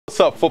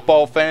up,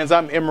 football fans?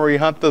 I'm Emery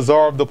Hunt, the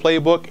czar of the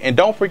playbook, and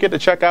don't forget to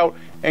check out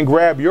and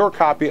grab your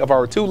copy of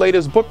our two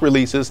latest book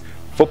releases,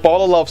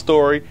 Football: A Love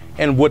Story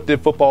and What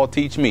Did Football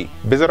Teach Me?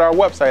 Visit our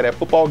website at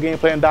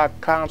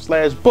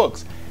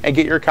footballgameplan.com/books and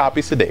get your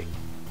copies today.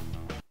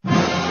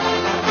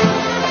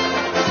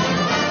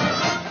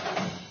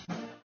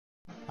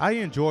 I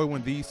enjoy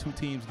when these two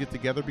teams get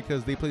together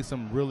because they play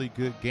some really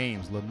good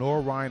games.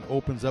 Lenoir-Rhyne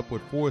opens up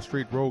with 4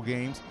 straight road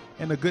games,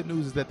 and the good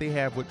news is that they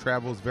have what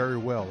travels very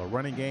well, a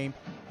running game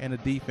and a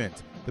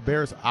defense. The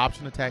Bears'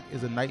 option attack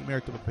is a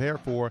nightmare to prepare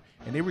for,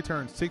 and they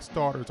return 6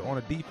 starters on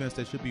a defense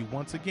that should be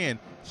once again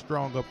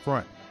strong up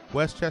front.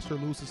 Westchester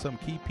loses some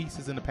key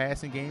pieces in the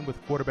passing game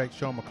with quarterback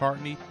Sean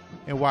McCartney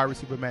and wide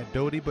receiver Matt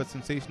Doty, but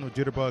sensational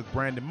jitterbug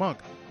Brandon Monk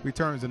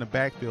returns in the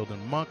backfield,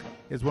 and Monk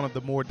is one of the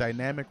more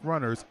dynamic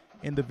runners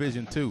in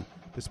Division II.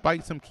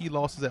 Despite some key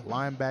losses at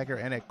linebacker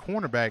and at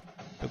cornerback,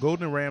 the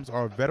Golden Rams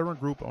are a veteran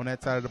group on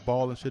that side of the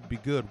ball and should be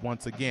good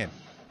once again.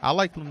 I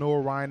like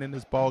Lenoir-Rhyne in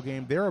this ball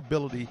game. Their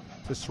ability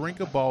to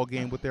shrink a ball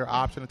game with their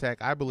option attack,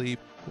 I believe,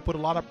 will put a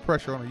lot of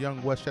pressure on a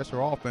young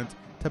Westchester offense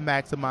to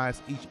maximize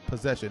each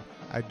possession.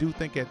 I do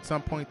think at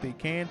some point they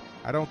can.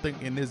 I don't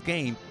think in this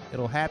game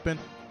it'll happen.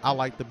 I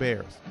like the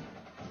Bears.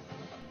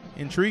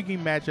 Intriguing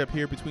matchup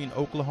here between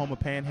Oklahoma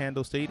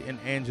Panhandle State and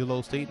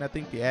Angelo State, and I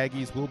think the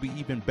Aggies will be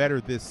even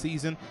better this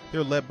season.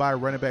 They're led by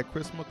running back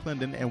Chris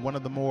McClendon and one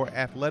of the more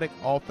athletic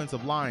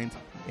offensive lines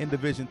in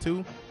Division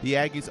II. The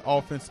Aggies'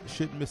 offense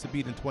shouldn't miss a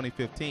beat in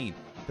 2015.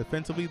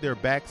 Defensively, their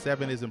back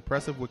seven is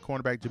impressive with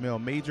cornerback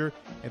Jamel Major,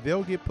 and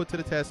they'll get put to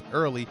the test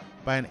early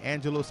by an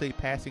Angelo State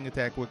passing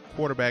attack with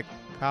quarterback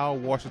Kyle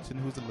Washington,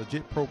 who's a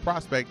legit pro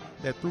prospect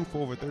that threw for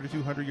over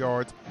 3,200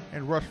 yards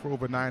and rushed for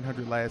over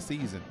 900 last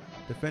season.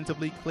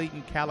 Defensively,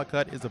 Clayton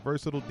Calicut is a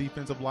versatile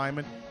defensive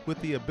lineman with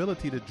the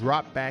ability to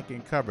drop back in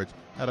coverage.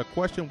 Now, the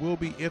question will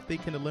be if they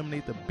can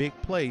eliminate the big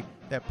play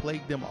that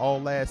plagued them all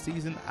last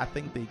season. I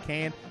think they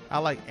can. I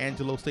like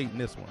Angelo State in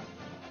this one.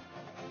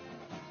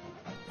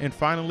 And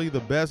finally,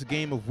 the best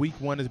game of week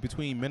 1 is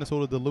between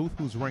Minnesota Duluth,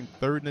 who's ranked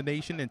 3rd in the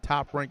nation, and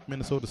top-ranked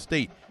Minnesota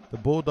State. The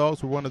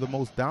Bulldogs were one of the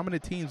most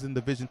dominant teams in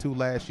Division II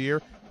last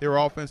year. Their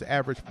offense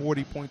averaged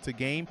 40 points a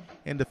game,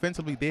 and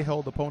defensively they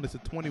held opponents to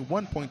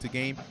 21 points a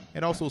game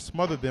and also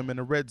smothered them in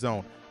the red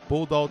zone.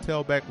 Bulldog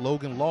tailback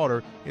Logan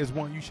Lauder is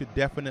one you should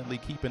definitely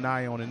keep an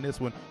eye on in this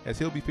one, as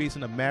he'll be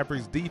facing a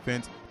Mavericks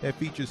defense that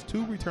features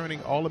 2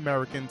 returning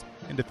All-Americans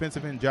in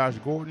defensive end Josh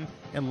Gordon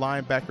and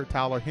linebacker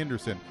Tyler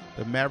Henderson.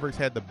 The Mavericks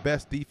had the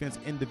best defense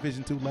in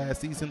Division II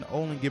last season,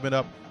 only giving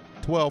up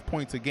 12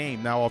 points a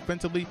game. Now,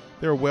 offensively,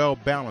 they're well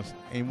balanced.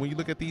 And when you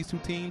look at these two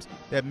teams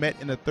that met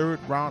in the 3rd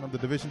round of the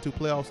Division II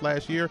playoffs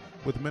last year,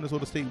 with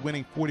Minnesota State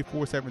winning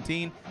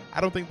 44-17,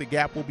 I don't think the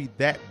gap will be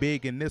that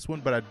big in this one,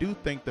 but I do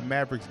think the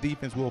Mavericks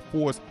defense will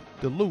force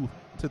Duluth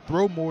to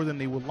throw more than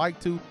they would like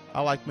to.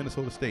 I like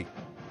Minnesota State.